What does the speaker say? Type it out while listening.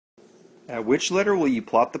At which letter will you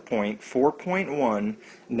plot the point 4.1,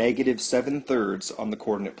 negative 7/3 on the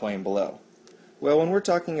coordinate plane below? Well, when we're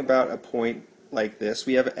talking about a point like this,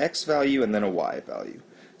 we have an x value and then a y value.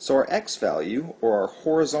 So our x value, or our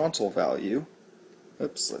horizontal value,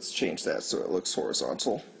 let's change that so it looks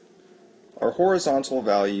horizontal. Our horizontal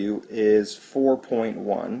value is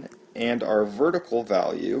 4.1, and our vertical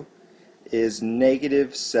value is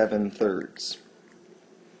negative 7/3.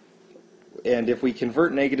 And if we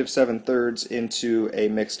convert negative 7/3 into a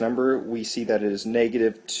mixed number, we see that it is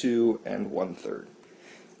negative 2 1/3.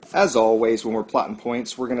 As always, when we're plotting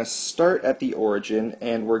points, we're going to start at the origin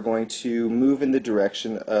and we're going to move in the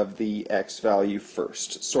direction of the x value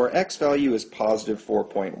first. So our x value is positive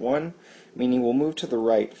 4.1, meaning we'll move to the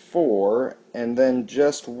right 4 and then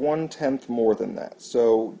just 1/10 more than that.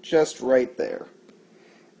 So just right there.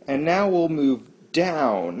 And now we'll move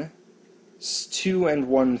down 2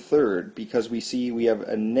 1/3 because we see we have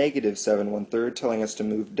a negative 7 1/3 telling us to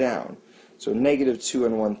move down. So negative 2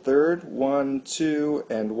 1/3, 1, 2,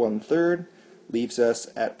 and 1/3 leaves us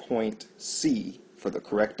at point C for the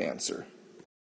correct answer.